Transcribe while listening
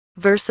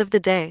Verse of the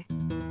day,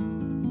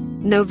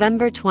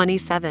 November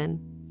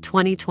 27,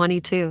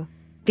 2022.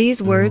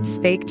 These words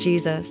spake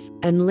Jesus,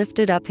 and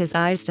lifted up his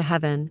eyes to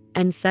heaven,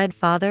 and said,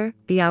 Father,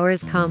 the hour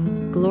is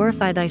come,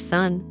 glorify thy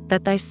Son,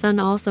 that thy Son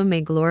also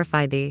may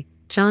glorify thee.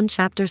 John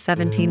chapter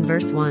 17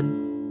 verse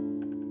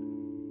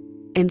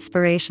 1.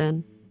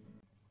 Inspiration.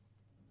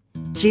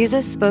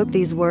 Jesus spoke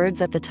these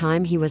words at the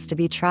time he was to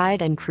be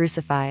tried and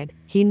crucified.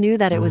 He knew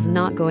that it was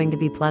not going to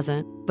be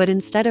pleasant, but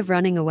instead of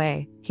running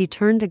away, he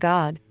turned to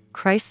God.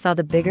 Christ saw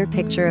the bigger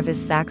picture of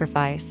his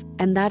sacrifice,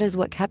 and that is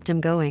what kept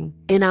him going.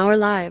 In our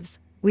lives,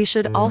 we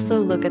should also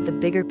look at the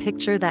bigger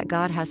picture that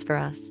God has for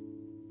us.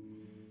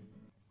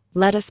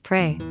 Let us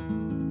pray.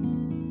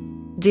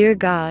 Dear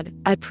God,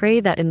 I pray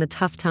that in the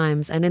tough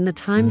times and in the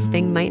times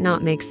things might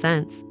not make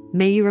sense,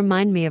 may you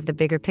remind me of the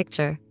bigger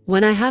picture.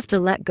 When I have to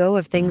let go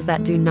of things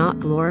that do not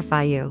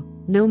glorify you,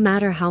 no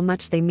matter how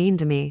much they mean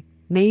to me,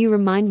 may you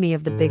remind me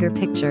of the bigger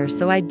picture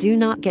so I do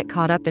not get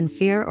caught up in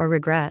fear or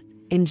regret.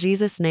 In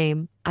Jesus'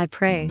 name, I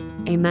pray.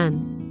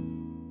 Amen.